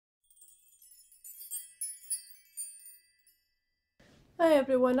Hi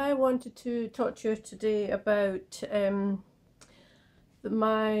everyone, I wanted to talk to you today about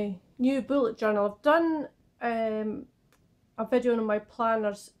my new bullet journal. I've done a video on my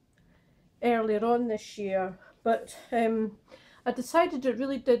planners earlier on this year, but I decided it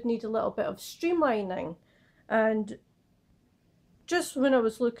really did need a little bit of streamlining. And just when I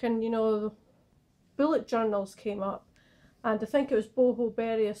was looking, bullet journals came up, and I think it was Boho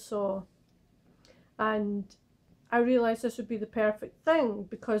Berry I saw, and I realised this would be the perfect thing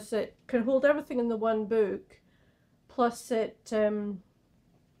because it can hold everything in the one book, plus it's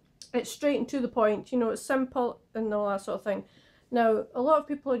straight and to the point, it's simple and all that sort of thing. Now, a lot of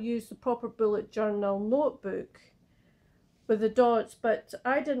people use the proper bullet journal notebook with the dots, but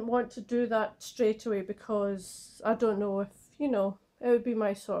I didn't want to do that straight away because I don't know if, it would be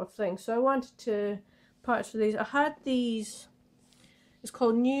my sort of thing. So I wanted to patch for these. I had these, it's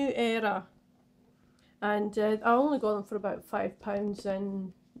called New Era. And I only got them for about £5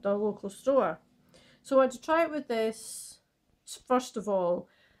 in the local store. So I wanted to try it with this first of all.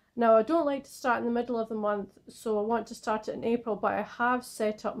 Now, I don't like to start in the middle of the month, so I want to start it in April, but I have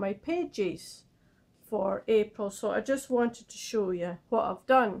set up my pages for April, so I just wanted to show you what I've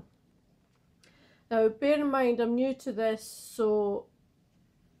done. Now, bear in mind, I'm new to this, so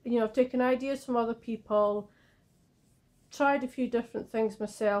I've taken ideas from other people, tried a few different things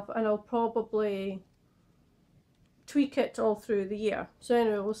myself, and I'll probably tweak it all through the year. So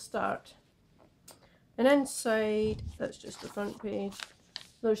anyway, we'll start. And inside, that's just the front page,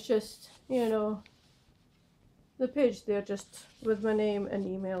 there's just, the page there just with my name and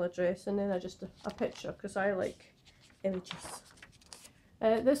email address, and then just a picture because I like images.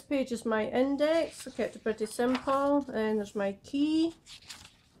 This page is my index. I kept it pretty simple, and there's my key.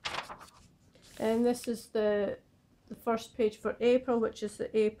 And this is the first page for April, which is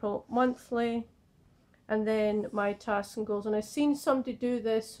the April monthly. And then my tasks and goals. And I've seen somebody do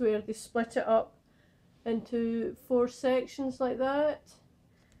this where they split it up into 4 sections like that.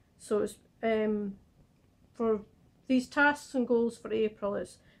 So it's for these tasks and goals for April,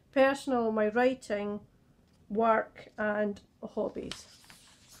 it's personal, my writing, work and hobbies.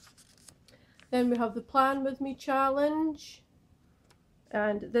 Then we have the Plan With Me challenge,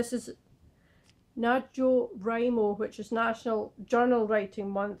 and this is NaNoWriMo, which is National Journal Writing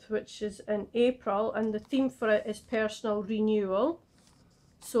Month, which is in April, and the theme for it is personal renewal.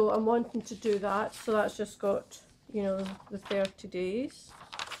 So I'm wanting to do that, so that's just got, the 30 days.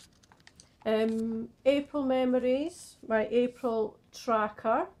 April memories, my April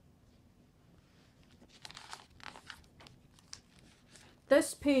tracker.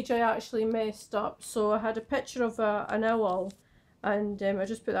 This page I actually messed up, so I had a picture of an owl, and I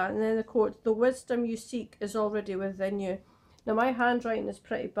just put that, and then the quote, "The wisdom you seek is already within you." Now, my handwriting is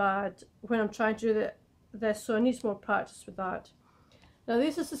pretty bad when I'm trying to do this, so I need more practice with that. Now,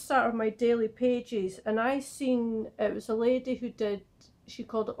 this is the start of my daily pages, and I seen, it was a lady who did, she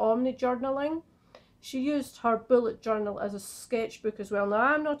called it omni journaling. She used her bullet journal as a sketchbook as well. Now,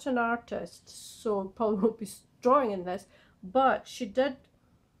 I'm not an artist, so probably won't be drawing in this, but she did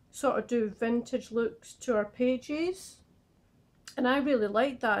sort of do vintage looks to her pages. And I really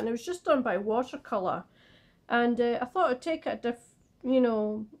liked that, and it was just done by watercolour, and I thought I'd take it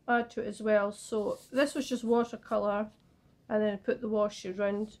add to it as well. So this was just watercolour, and then I put the washi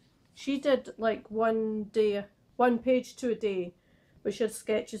around. She did like one page to a day, but she had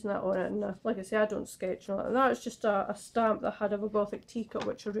sketches and that on it, and like I say, I don't sketch and all that. And that was just a stamp that had of a Gothic teacup,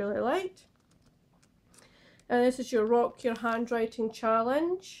 which I really liked. And this is your Rock Your Handwriting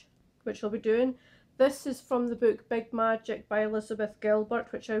challenge, which I'll be doing. This is from the book Big Magic by Elizabeth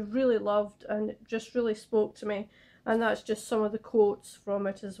Gilbert, which I really loved and it just really spoke to me. And that's just some of the quotes from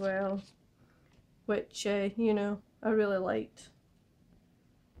it as well, which, I really liked.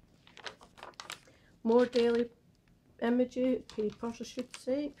 More daily images, papers I should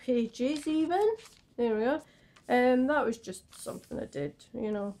say, pages even. There we go. That was just something I did,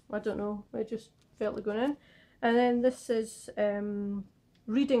 I don't know, I just felt like going in. And then this is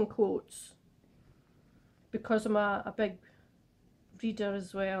reading quotes, because I'm a big reader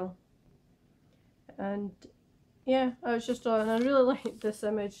as well. And yeah, I was just on, and I really liked this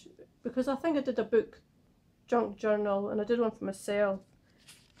image because I think I did a book junk journal and I did one for myself,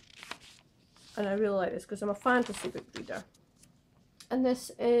 and I really like this because I'm a fantasy book reader. And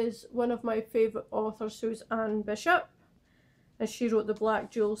this is one of my favourite authors, who's Anne Bishop, and she wrote the Black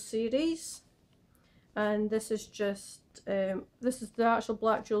Jewel series. And this is just, this is the actual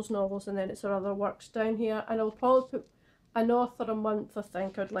Black Jewels novels, and then it's her other works down here. And I'll probably put an author a month, I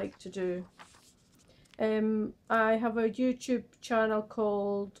think I'd like to do. I have a YouTube channel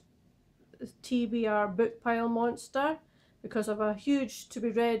called TBR Book Pile Monster. because I have a huge to be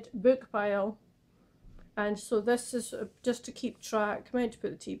read book pile, and so this is just to keep track. I meant to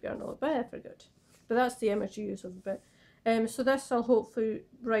put the TBR on it, but I forgot. But that's the image I use of the bit. So this I'll hopefully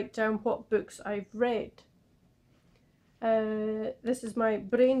write down what books I've read. This is my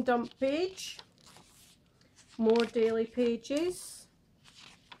brain dump page. More daily pages.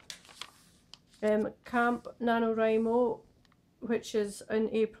 Camp NaNoWriMo, which is in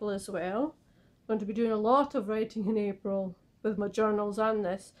April as well. I'm going to be doing a lot of writing in April with my journals and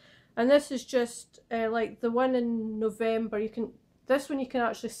this. And this is just like the one in November. This one you can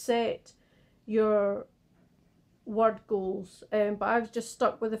actually set your word goals, but I've just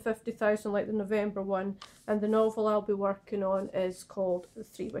stuck with the 50,000 like the November one, and the novel I'll be working on is called The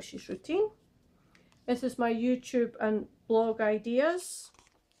 3 Wishes Routine. This is my YouTube and blog ideas.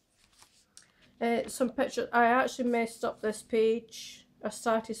 Some pictures. I actually messed up this page. I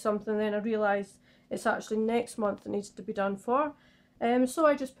started something, then I realised it's actually next month it needs to be done for. So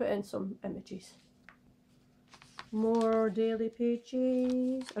I just put in some images. More daily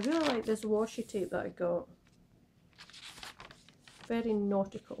pages. I really like this washi tape that I got. Very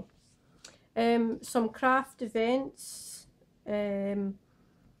nautical. Some craft events. I'm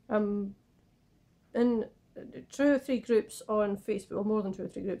in 2 or 3 groups on Facebook, or more than 2 or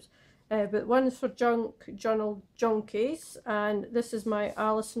 3 groups. But one is for journal junkies, and this is my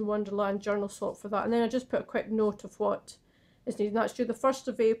Alice in Wonderland journal swap for that. And then I just put a quick note of what is needed. And that's due the 1st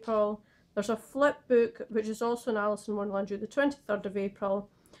of April. There's a flip book, which is also an Alice in Wonderland, due the 23rd of April,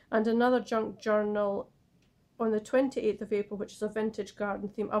 and another junk journal on the 28th of April, which is a vintage garden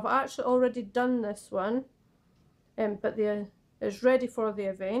theme. I've actually already done this one, but it's ready for the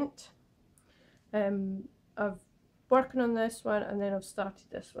event. I'm working on this one, and then I've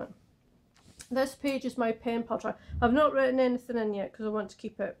started this one. This page is my pen pal tray. I've not written anything in yet because I want to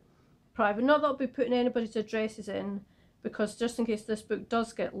keep it private. Not that I'll be putting anybody's addresses in, because just in case this book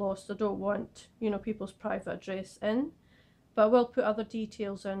does get lost, I don't want, you know, people's private address in. But I will put other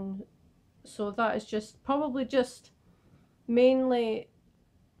details in. So that is just probably just mainly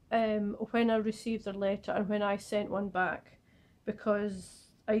when I received their letter and when I sent one back, because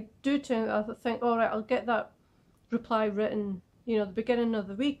I do tend to think, all right, I'll get that reply written, you know, the beginning of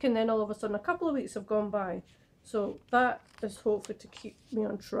the week, and then all of a sudden a couple of weeks have gone by. So that is hopefully to keep me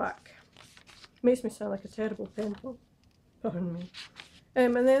on track. Makes me sound like a terrible pen pal. Pardon me.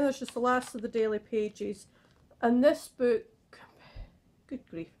 And then there's just the last of the daily pages. And this book, good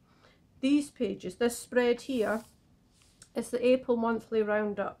grief, these pages, this spread here, is the April monthly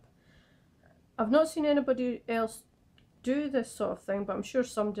roundup. I've not seen anybody else do this sort of thing, but I'm sure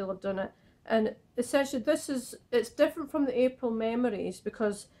somebody will have done it. And essentially it's different from the April memories,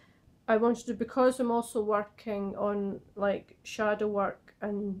 because I wanted to, because I'm also working on like shadow work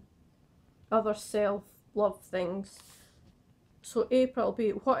and other self-love things. So April will be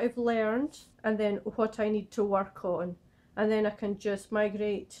what I've learned and then what I need to work on, and then I can just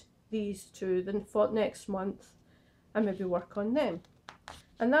migrate these to the next month and maybe work on them.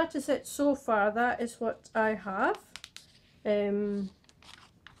 And that is it so far. That is what I have.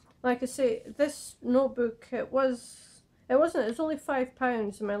 Like I say, this notebook, it was only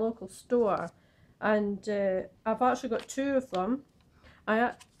 £5 in my local store, and I've actually got 2 of them.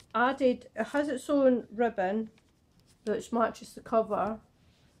 I added, it has its own ribbon which matches the cover,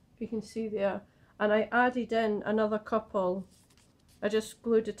 if you can see there, and I added in another couple. I just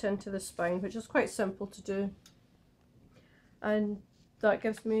glued it into the spine, which is quite simple to do, and that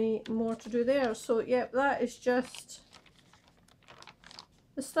gives me more to do there. So yep, that is just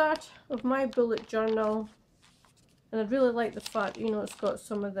the start of my bullet journal, and I really like the fact, you know, it's got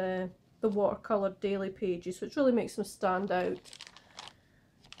some of the watercolour daily pages, which really makes them stand out.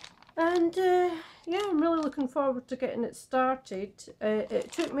 And yeah, I'm really looking forward to getting it started.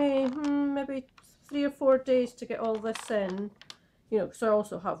 It took me maybe 3 or 4 days to get all this in, you know, because I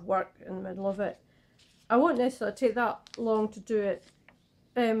also have work in the middle of it. I won't necessarily take that long to do it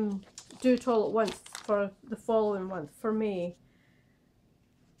all at once for the following month, for May,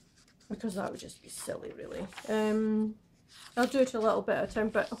 because that would just be silly, really. I'll do it a little bit at a time,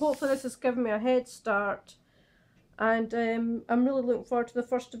 but hopefully this has given me a head start. And I'm really looking forward to the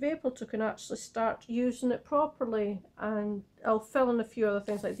 1st of April to can actually start using it properly. And I'll fill in a few other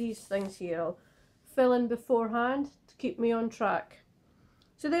things like these things here. I'll fill in beforehand to keep me on track.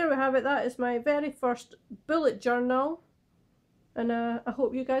 So there we have it. That is my very first bullet journal. And I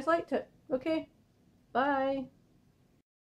hope you guys liked it. Okay, bye.